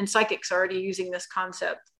 and psychics are already using this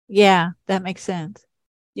concept. Yeah, that makes sense.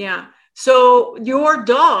 Yeah. So your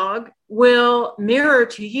dog will mirror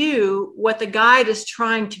to you what the guide is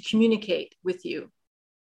trying to communicate with you.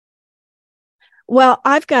 Well,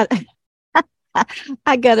 I got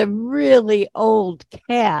a really old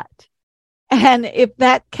cat. And if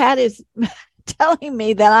that cat is telling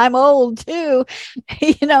me that I'm old too,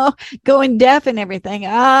 going deaf and everything,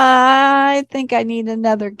 I think I need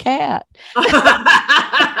another cat.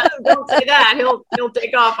 Don't say that. He'll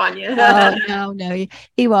take off on you. Oh, no,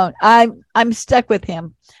 he won't. I'm stuck with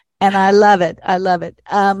him, and I love it.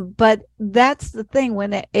 But that's the thing.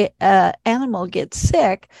 When an animal gets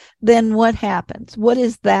sick, then what happens? What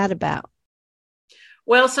is that about?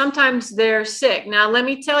 Well, sometimes they're sick. Now, let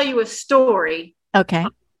me tell you a story. Okay.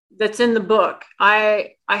 That's in the book.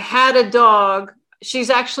 I had a dog.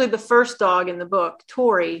 She's actually the first dog in the book,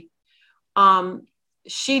 Tori.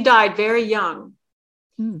 She died very young.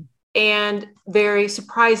 And very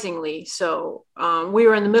surprisingly so. We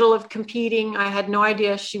were in the middle of competing. I had no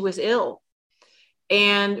idea she was ill.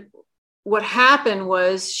 And what happened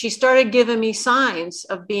was she started giving me signs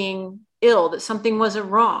of being ill, that something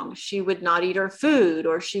wasn't wrong. She would not eat her food,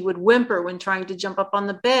 or she would whimper when trying to jump up on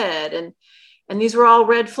the bed. And these were all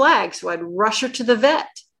red flags. So I'd rush her to the vet.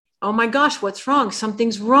 Oh my gosh, what's wrong?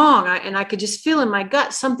 Something's wrong. And I could just feel in my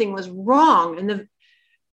gut something was wrong. And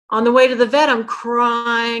on the way to the vet, I'm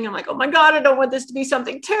crying. I'm like, oh my God, I don't want this to be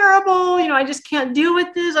something terrible. I just can't deal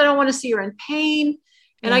with this. I don't want to see her in pain.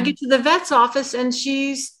 And I get to the vet's office and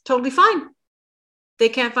she's totally fine. They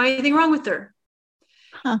can't find anything wrong with her.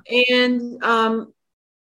 Huh. And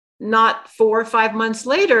not 4 or 5 months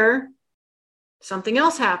later, something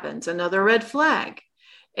else happens, another red flag.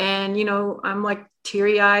 And, I'm like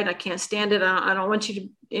teary-eyed. I can't stand it. I don't want you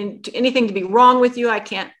to anything to be wrong with you. I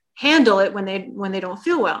can't handle it when they don't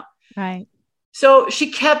feel well. Right. So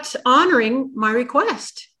she kept honoring my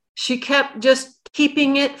request. She kept just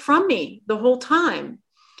keeping it from me the whole time.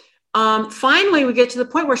 Finally, we get to the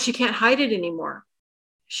point where she can't hide it anymore.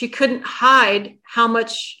 She couldn't hide how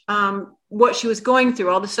much, what she was going through.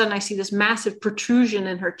 All of a sudden, I see this massive protrusion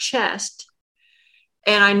in her chest.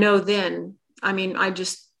 And I know then, I mean,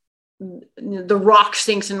 the rock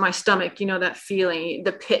sinks in my stomach, you know, that feeling,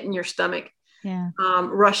 the pit in your stomach. Yeah.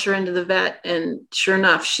 Rush her into the vet. And sure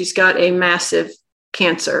enough, she's got a massive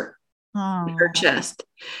cancer in her chest.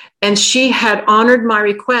 And she had honored my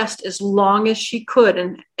request as long as she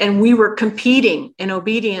could. And we were competing in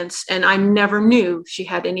obedience. And I never knew she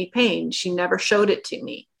had any pain. She never showed it to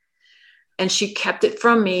me. And she kept it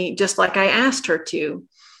from me just like I asked her to.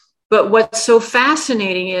 But what's so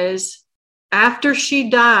fascinating is after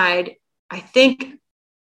she died, I think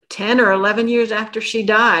 10 or 11 years after she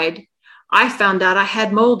died, I found out I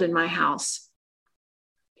had mold in my house.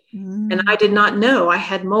 And I did not know I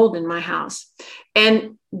had mold in my house.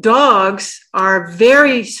 And dogs are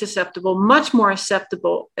very susceptible, much more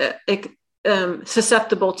susceptible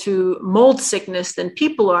to mold sickness than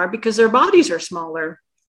people are because their bodies are smaller.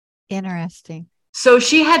 Interesting. So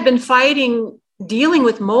she had been dealing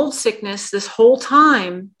with mold sickness this whole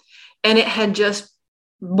time, and it had just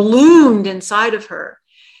bloomed inside of her.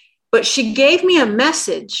 But she gave me a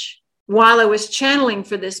message while I was channeling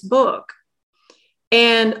for this book.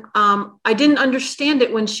 And I didn't understand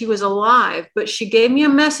it when she was alive, but she gave me a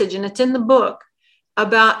message, and it's in the book,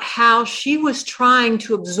 about how she was trying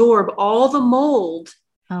to absorb all the mold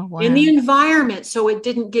in the environment so it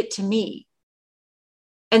didn't get to me.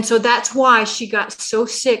 And so that's why she got so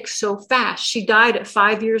sick so fast. She died at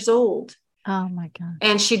 5 years old. Oh, my God.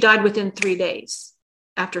 And she died within 3 days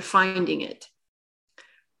after finding it.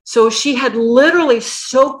 So she had literally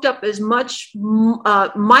soaked up as much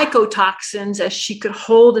mycotoxins as she could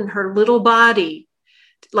hold in her little body,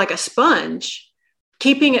 like a sponge,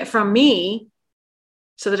 keeping it from me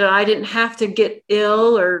so that I didn't have to get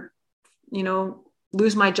ill or, you know,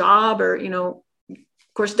 lose my job or, you know, of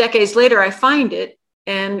course, decades later, I find it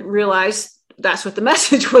and realize that's what the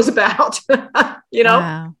message was about, you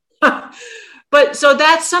know? Wow. But so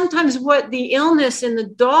that's sometimes what the illness in the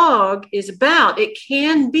dog is about. It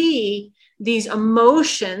can be these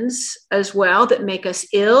emotions as well that make us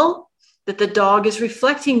ill, that the dog is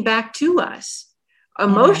reflecting back to us.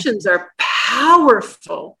 Emotions are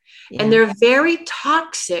powerful and they're very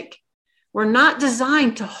toxic. We're not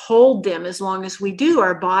designed to hold them as long as we do.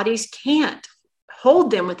 Our bodies can't hold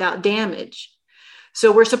them without damage.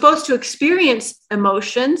 So we're supposed to experience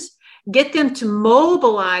emotions, get them to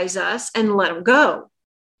mobilize us and let them go.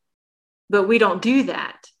 But we don't do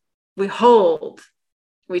that. We hold,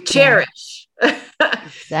 we cherish.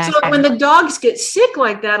 Exactly. So when the dogs get sick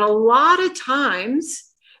like that, a lot of times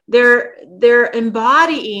they're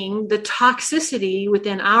embodying the toxicity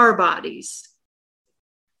within our bodies.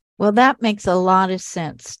 Well, that makes a lot of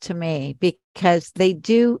sense to me because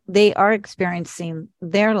they are experiencing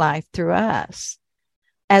their life through us,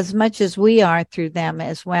 as much as we are through them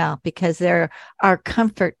as well, because they're our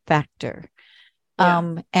comfort factor.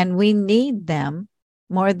 And we need them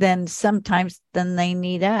more than sometimes than they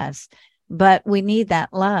need us, but we need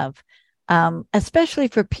that love, especially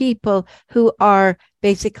for people who are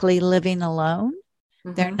basically living alone.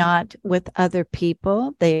 Mm-hmm. They're not with other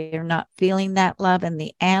people. They're not feeling that love. And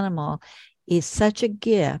the animal is such a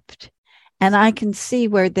gift. And I can see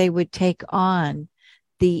where they would take on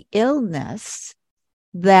the illness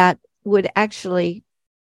that would actually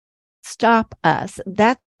stop us.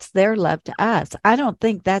 That's their love to us. I don't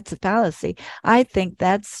think that's a fallacy. I think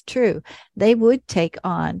that's true. They would take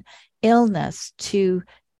on illness to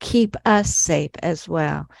keep us safe as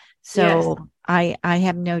well. So yes. I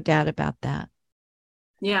have no doubt about that.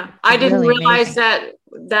 Yeah. I didn't realize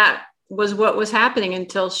that was what was happening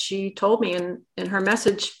until she told me in her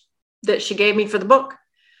message that she gave me for the book.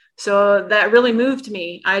 So that really moved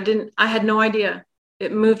me. I had no idea.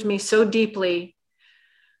 It moved me so deeply,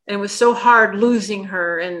 and it was so hard losing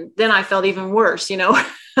her. And then I felt even worse, you know,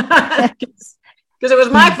 because it was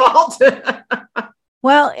my fault.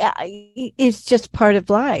 Well, it's just part of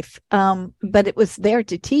life. But it was there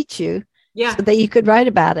to teach you so that you could write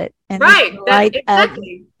about it and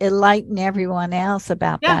enlighten everyone else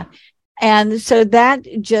about that. And so that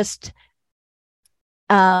just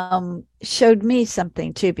showed me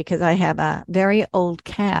something too, because I have a very old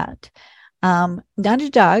cat. Not a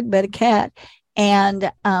dog, but a cat.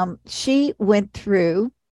 And she went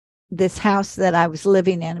through this house that I was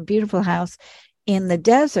living in, a beautiful house in the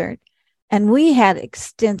desert. And we had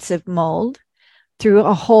extensive mold through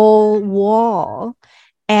a whole wall.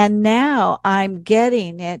 And now I'm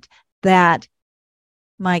getting it that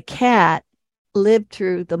my cat lived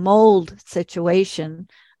through the mold situation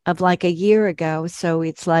of like a year ago. So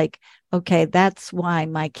it's like, okay, that's why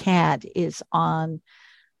my cat is on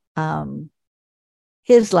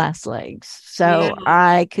his last legs. So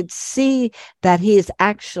I could see that he has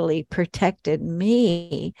actually protected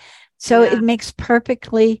me. So it makes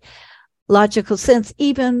perfectly logical sense.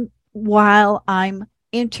 Even while I'm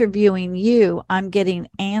interviewing you, I'm getting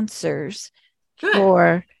answers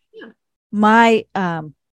for my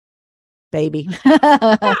baby.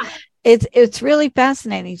 It's really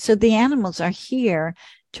fascinating. So the animals are here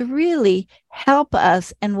to really help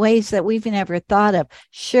us in ways that we've never thought of.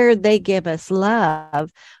 Sure, they give us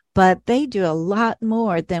love, but they do a lot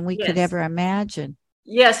more than we could ever imagine.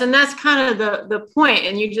 Yes, and that's kind of the point.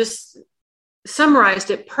 And you just summarized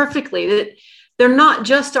it perfectly, that they're not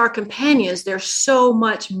just our companions. They're so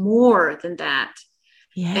much more than that.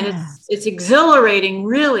 Yeah. And it's exhilarating,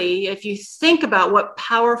 really, if you think about what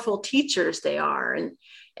powerful teachers they are,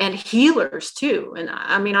 and healers too. And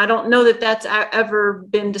I mean, I don't know that that's ever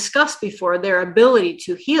been discussed before, their ability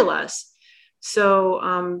to heal us.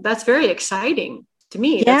 So that's very exciting to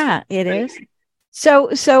me. Yeah, it is.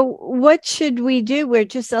 So what should we do? We're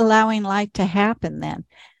just allowing life to happen then,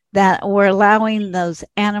 that we're allowing those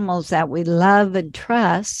animals that we love and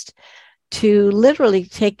trust to literally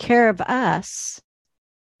take care of us.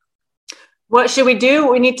 What should we do?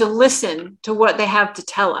 We need to listen to what they have to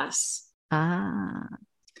tell us.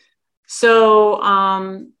 So,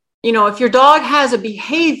 if your dog has a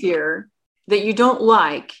behavior that you don't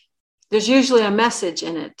like, there's usually a message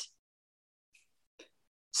in it.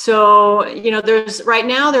 So, there's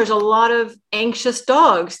a lot of anxious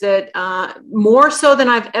dogs that more so than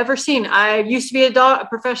I've ever seen. I used to be a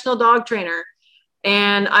professional dog trainer,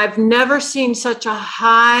 and I've never seen such a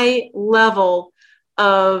high level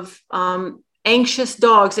of anxious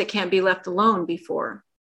dogs that can't be left alone before.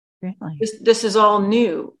 Really? This is all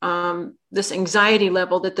new, this anxiety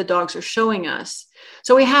level that the dogs are showing us.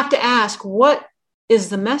 So we have to ask, what is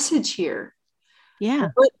the message here? Yeah.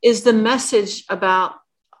 What is the message about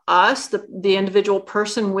us, the individual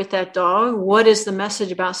person with that dog? What is the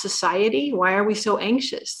message about society? Why are we so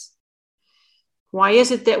anxious? Why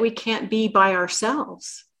is it that we can't be by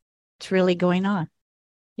ourselves? What's really going on?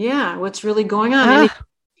 Yeah, what's really going on? And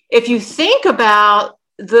if you think about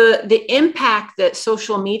the impact that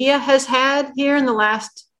social media has had here in the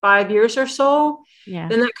last 5 years or so,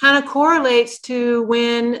 then that kind of correlates to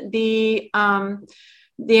when the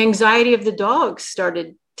anxiety of the dogs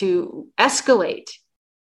started to escalate.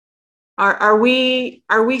 Are we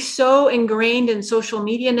so ingrained in social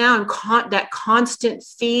media now, and that constant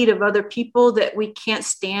feed of other people, that we can't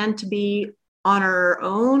stand to be on our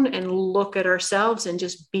own and look at ourselves and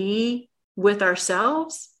just be with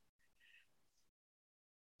ourselves?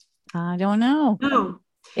 I don't know. No.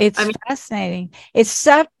 It's fascinating.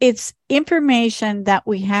 It's information that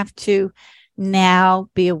we have to now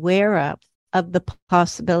be aware of the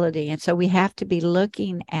possibility. And so we have to be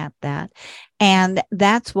looking at that. And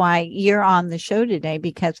that's why you're on the show today,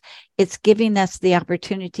 because it's giving us the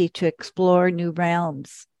opportunity to explore new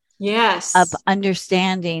realms. Yes. Of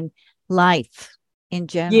understanding life in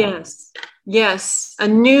general. Yes. A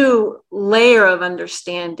new layer of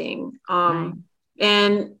understanding.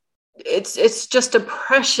 And it's just a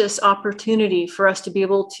precious opportunity for us to be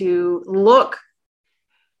able to look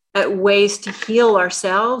at ways to heal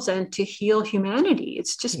ourselves and to heal humanity.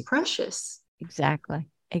 It's just precious. Exactly.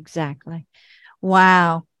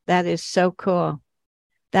 Wow. That is so cool.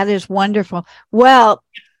 That is wonderful. Well,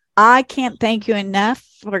 I can't thank you enough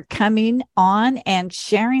for coming on and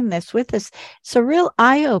sharing this with us. It's a real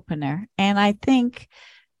eye-opener. And I think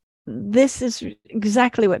this is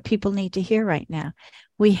exactly what people need to hear right now.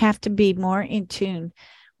 We have to be more in tune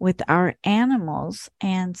with our animals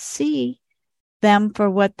and see them for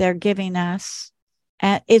what they're giving us.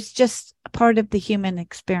 It's just a part of the human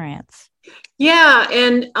experience. Yeah.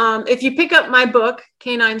 And if you pick up my book,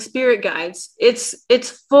 Canine Spirit Guides, it's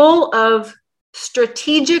full of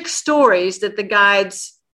strategic stories that the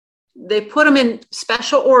guides, they put them in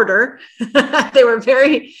special order. They were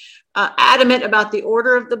very adamant about the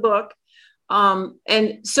order of the book.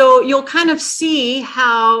 And so you'll kind of see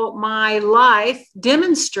how my life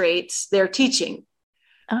demonstrates their teaching.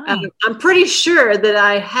 I'm pretty sure that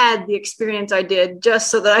I had the experience I did just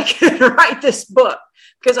so that I could write this book,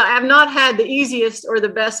 because I have not had the easiest or the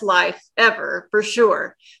best life ever, for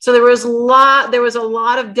sure. So there was a lot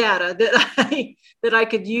of data that I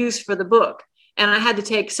could use for the book, and I had to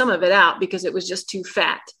take some of it out because it was just too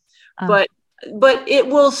fat. But it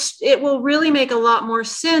will really make a lot more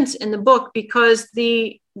sense in the book, because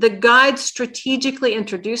the guides strategically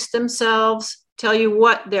introduce themselves tell you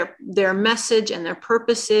what their message and their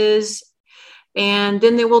purpose is. And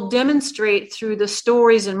then they will demonstrate through the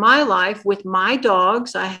stories in my life with my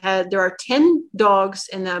dogs. There are 10 dogs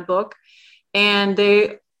in that book, and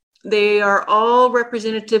they are all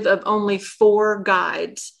representative of only 4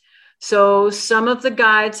 guides. So some of the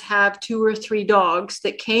guides have 2 or 3 dogs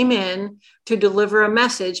that came in to deliver a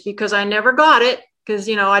message, because I never got it, because,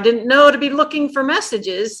 I didn't know to be looking for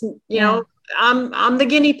messages. I'm the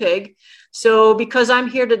guinea pig. So because I'm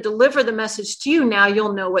here to deliver the message to you, now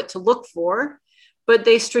you'll know what to look for. But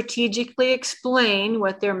they strategically explain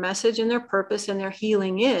what their message and their purpose and their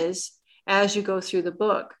healing is as you go through the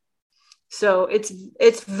book. So it's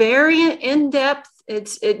very in-depth.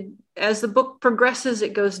 As the book progresses,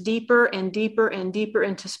 it goes deeper and deeper and deeper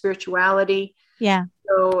into spirituality. Yeah.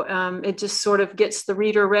 So it just sort of gets the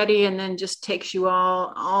reader ready, and then just takes you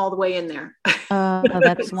all the way in there. Oh,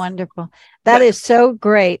 that's wonderful. That is so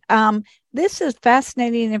great. This is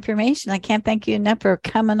fascinating information. I can't thank you enough for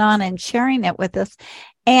coming on and sharing it with us.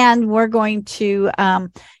 And we're going to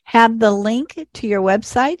have the link to your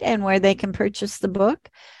website and where they can purchase the book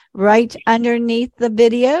right underneath the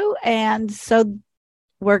video. And so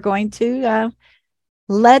we're going to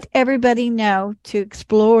let everybody know to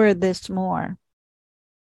explore this more.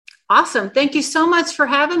 Awesome. Thank you so much for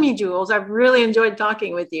having me, Jules. I've really enjoyed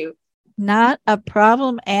talking with you. Not a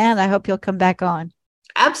problem. And I hope you'll come back on.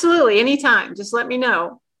 Absolutely. Anytime. Just let me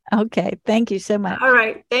know. Okay. Thank you so much. All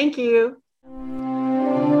right. Thank you.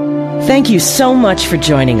 Thank you so much for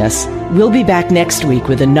joining us. We'll be back next week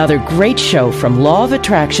with another great show from Law of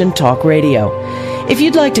Attraction Talk Radio. If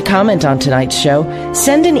you'd like to comment on tonight's show,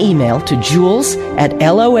 send an email to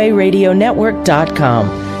jules@loaradionetwork.com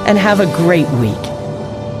and have a great week.